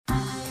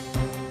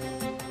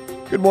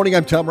Good morning,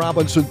 I'm Tom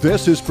Robinson.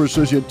 This is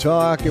Precision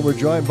Talk, and we're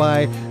joined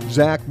by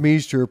Zach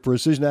Meester,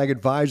 Precision Ag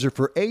Advisor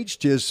for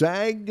HTS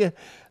Ag.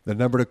 The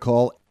number to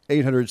call,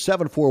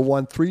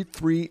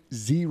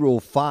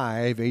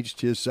 800-741-3305.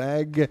 HTS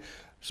Ag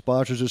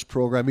sponsors this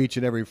program each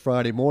and every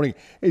Friday morning.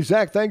 Hey,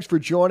 Zach, thanks for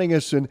joining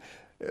us. And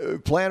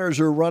planters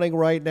are running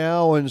right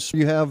now, and so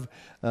you have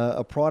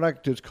a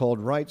product that's called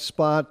Right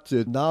Spot,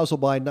 nozzle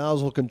by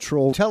nozzle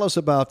control. Tell us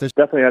about this.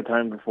 Definitely had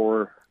time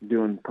before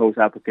doing post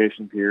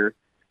applications here.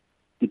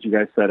 Get you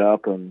guys set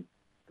up and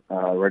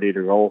ready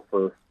to roll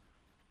for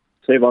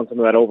save on some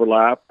of that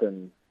overlap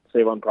and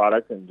save on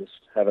product and just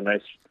have a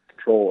nice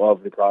control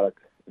of the product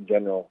in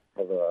general,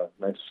 have a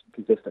nice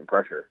consistent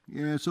pressure.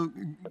 Yeah, so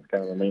that's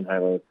kind of the main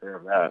highlight there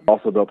of that.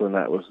 Also built in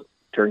that was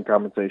turn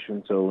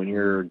compensation, so when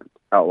you're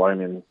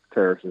outlining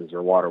terraces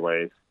or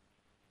waterways,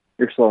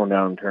 you're slowing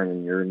down and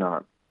turning. You're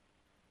not,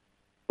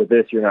 with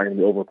this, you're not going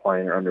to be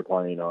overplaying or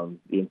underplaying on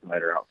the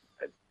inside or outside.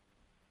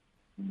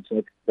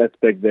 So that's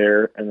big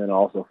there. And then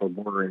also for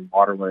bordering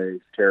waterways,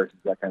 terraces,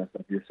 that kind of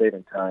stuff, you're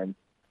saving time,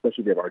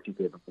 especially if you have RT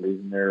capabilities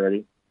in there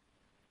already.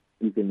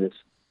 You can just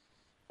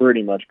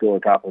pretty much go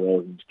on top of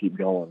those and just keep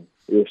going.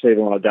 You're saving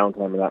a lot of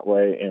downtime in that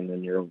way, and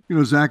then you're... You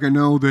know, Zach, I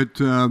know that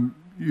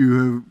you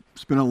have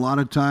spent a lot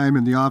of time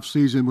in the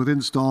off-season with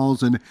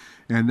installs, and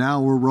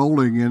now we're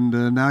rolling, and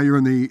now you're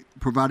in the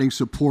providing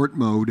support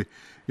mode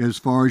as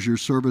far as your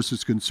service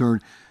is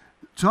concerned.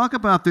 Talk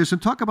about this,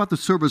 and talk about the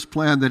service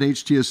plan that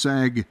HTS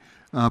Ag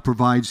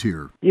provides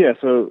here. Yeah,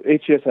 so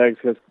HTS Ag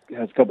has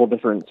a couple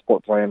different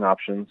support plan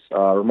options.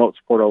 Remote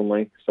support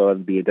only, so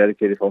it'd be a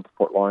dedicated phone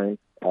support line.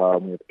 We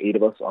have 8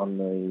 of us on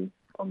the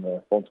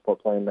phone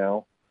support plan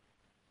now.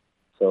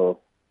 So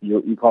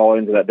you call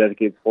into that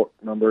dedicated support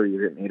number,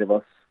 you're getting 8 of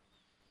us.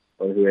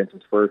 So who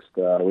answers first?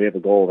 We have a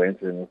goal of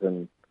answering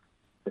within,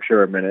 for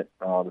sure, a minute,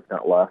 if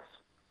not less,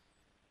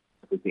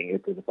 if we can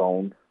get to the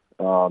phone.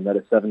 That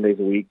is 7 days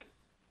a week,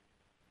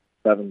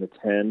 7 to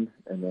 10,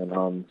 and then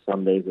on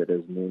Sundays it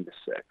is noon to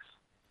 6.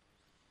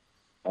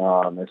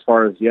 As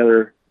far as the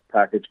other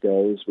package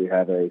goes, we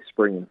have a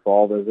spring and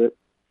fall visit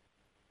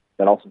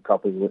that also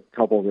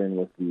couples in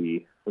with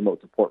the remote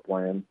support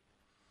plan.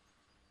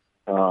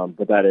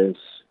 But that is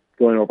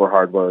going over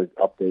hardware,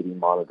 updating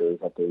monitors,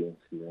 updating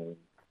screens,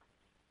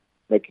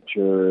 making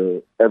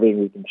sure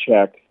everything we can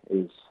check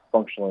is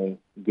functionally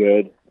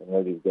good and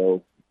ready to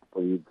go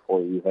for you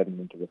before you head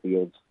into the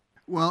fields.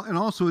 Well, and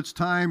also it's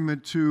time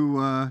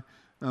to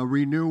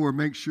renew or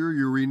make sure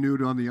you're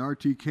renewed on the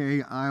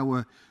RTK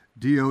Iowa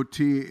DOT.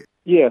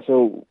 Yeah,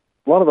 so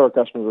a lot of our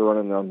customers are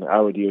running on the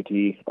Iowa DOT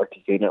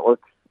RTK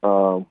network,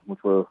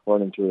 which we're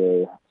running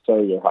through a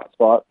cellular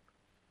hotspot.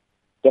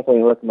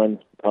 Definitely recommend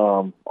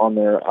on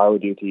there, Iowa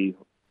DOT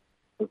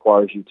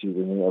requires you to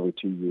renew every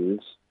 2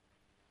 years.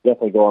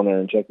 Definitely go on there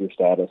and check your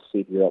status, see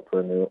if you're up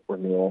for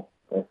renewal.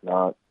 If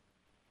not,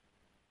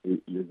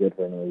 you're good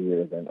for another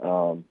year. Then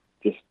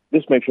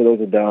just make sure those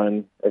are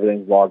done,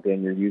 everything's logged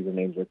in, your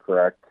usernames are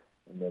correct,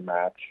 and they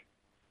match.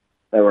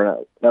 That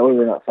way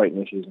we're not fighting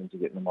issues once you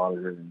get in the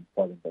monitor and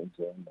plugging things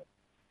in. But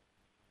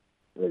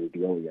ready to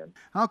go again.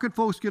 How can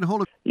folks get a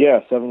hold of?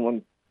 Yeah,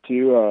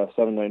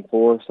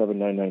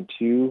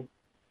 712-794-7992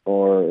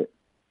 or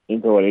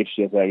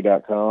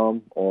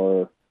info@htsag.com,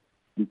 or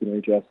you can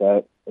reach us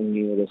at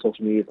any of the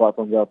social media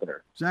platforms out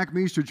there. Zach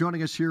Meester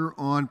joining us here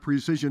on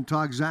Precision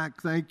Talk.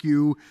 Zach, thank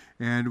you,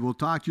 and we'll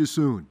talk to you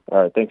soon.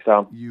 All right, thanks,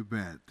 Tom. You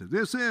bet.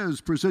 This is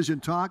Precision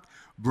Talk,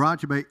 brought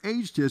to you by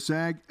HTS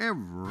Ag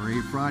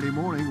every Friday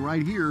morning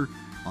right here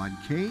on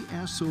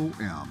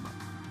KSOM.